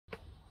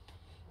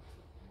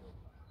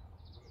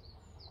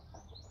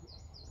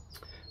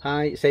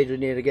Hi, it's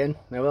Adrian here again.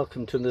 Now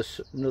welcome to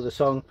another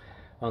song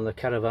on the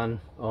Caravan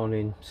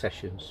Awning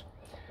sessions.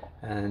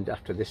 And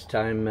after this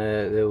time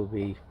there will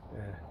be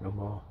no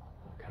more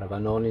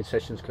Caravan Awning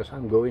sessions because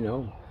I'm going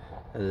home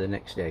the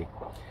next day.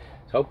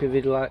 So I hope you've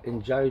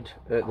enjoyed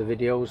the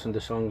videos and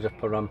the songs I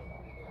put on.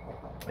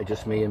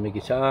 Just me and my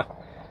guitar.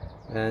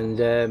 And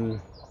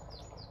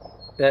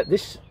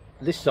this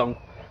song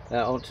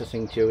I want to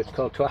sing to you. It's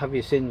called To Have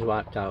Your Sins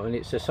Wiped Out, and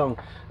it's a song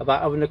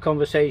about having a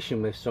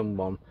conversation with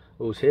someone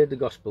who's heard the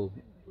gospel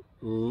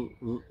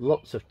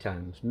lots of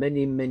times,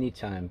 many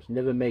times,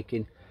 never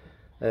making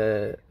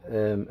a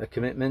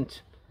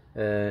commitment,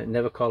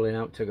 never calling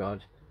out to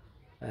God,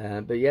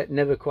 but yet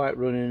never quite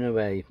running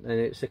away. And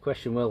it's a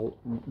question, well,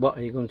 what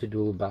are you going to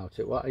do about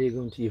it? What are you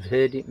going to, you've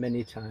heard it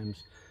many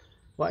times,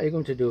 what are you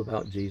going to do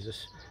about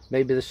Jesus?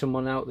 Maybe there's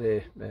someone out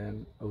there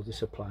who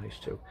this applies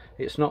to.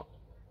 It's not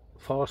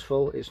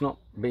forceful, it's not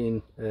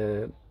being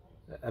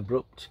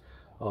abrupt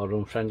or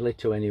unfriendly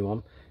to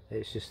anyone.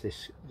 It's just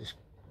this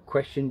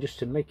question just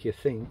to make you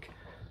think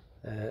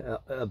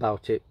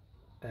about it,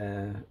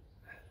 and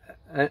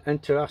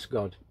to ask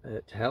God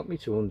to help me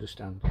to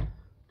understand.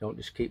 Don't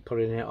just keep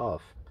putting it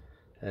off.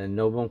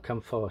 No one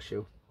can force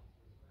you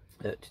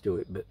to do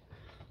it, but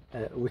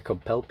we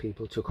compel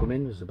people to come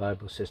in, as the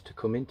Bible says, to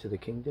come into the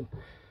kingdom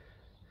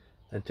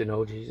and to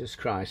know Jesus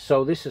Christ.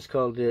 So this is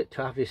called To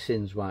Have Your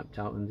Sins Wiped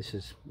Out, and this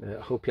is,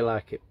 I hope you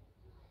like it.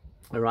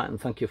 Alright, and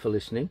thank you for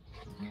listening.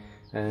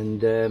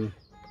 And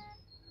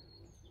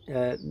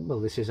well,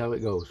 this is how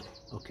it goes.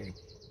 Okay.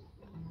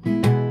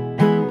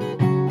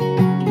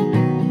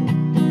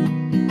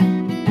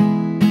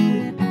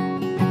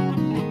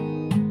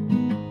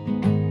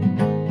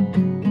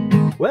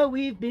 Well,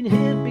 we've been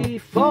here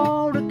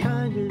before, a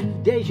kind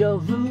of deja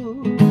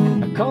vu,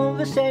 a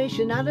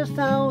conversation at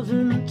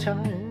 1,000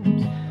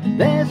 times.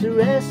 There's a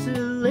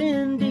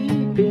wrestling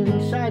deep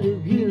inside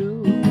of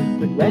you,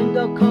 but when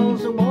God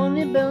calls, the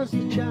warning bells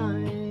to chime.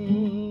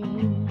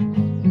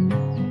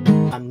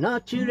 I'm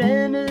not your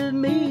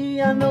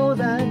enemy, I know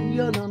that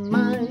you're not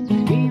mine,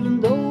 even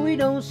though we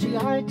don't see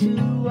eye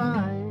to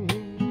eye.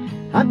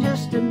 I'm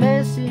just a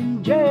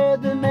messenger,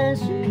 the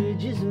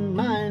message isn't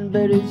mine,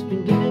 but it's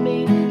been given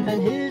me,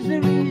 and here's the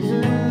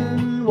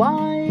reason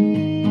why.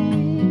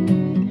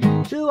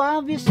 To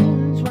have your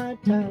sins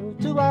wiped out,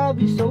 to have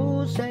your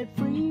soul set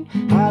free,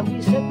 have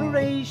your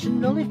separation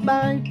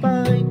nullified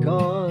by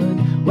God.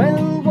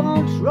 Well,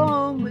 what's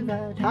wrong with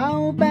that?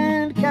 How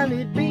bad can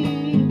it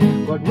be?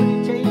 What would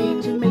it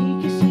take to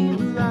make you see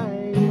the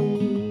light?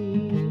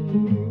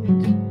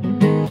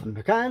 I'm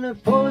the kind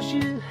of force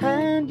you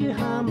hand your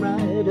arm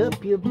right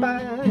up your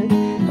back.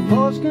 A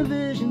false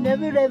conversion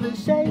never ever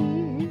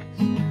saves.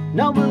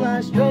 Now will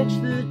I stretch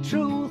the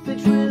truth,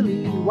 it's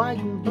really white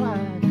and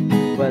black.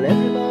 Well,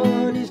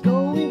 everybody's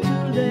going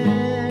to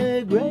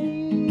their graves.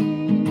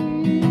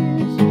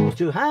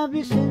 To have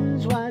your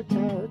sins wiped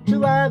out,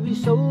 to have your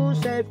soul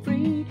set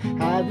free,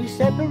 have your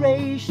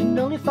separation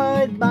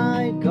nullified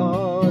by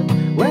God.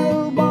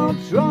 Well,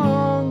 what's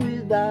wrong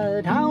with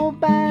that? How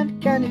bad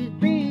can it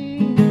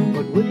be?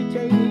 What would it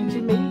take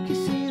to make you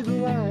see the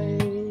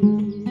light?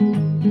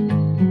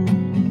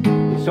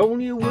 It's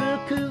only a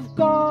work of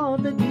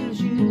God that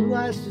gives you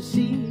eyes to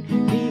see,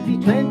 give you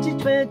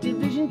 20/20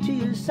 vision to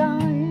your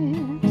sight,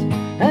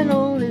 and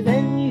only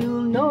then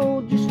you'll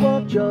know just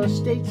what your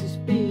status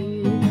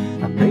be.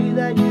 I pray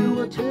that you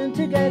will turn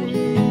to get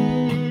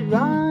it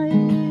right.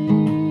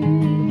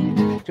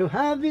 To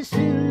have your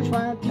sins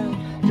wiped out,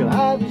 to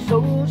have your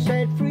soul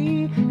set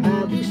free,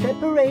 have your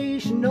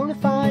separation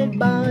nullified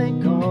by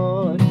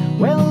God.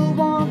 Well,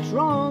 what's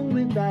wrong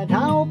with that?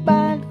 How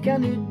bad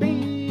can it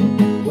be?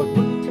 What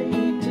would it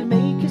take to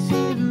make you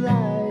see the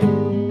light?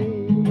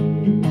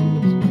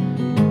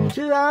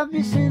 To have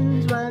your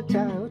sins wiped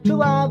out, to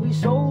have your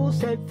soul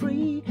set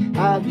free,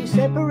 have your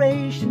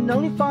separation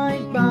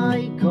nullified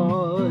by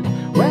God.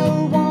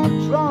 Well,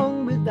 what's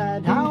wrong with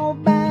that? How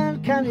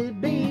bad can it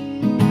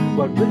be?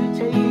 What would it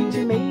take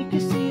to make you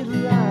see the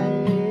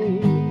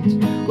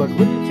light? What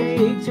would it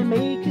take to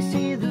make you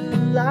see the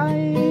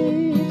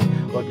light?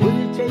 What would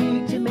it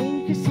take to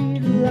make you see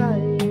the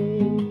light?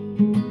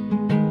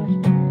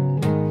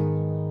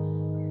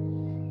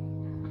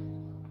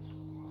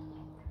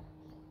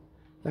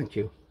 Thank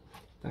you.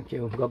 Thank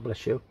you. God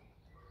bless you.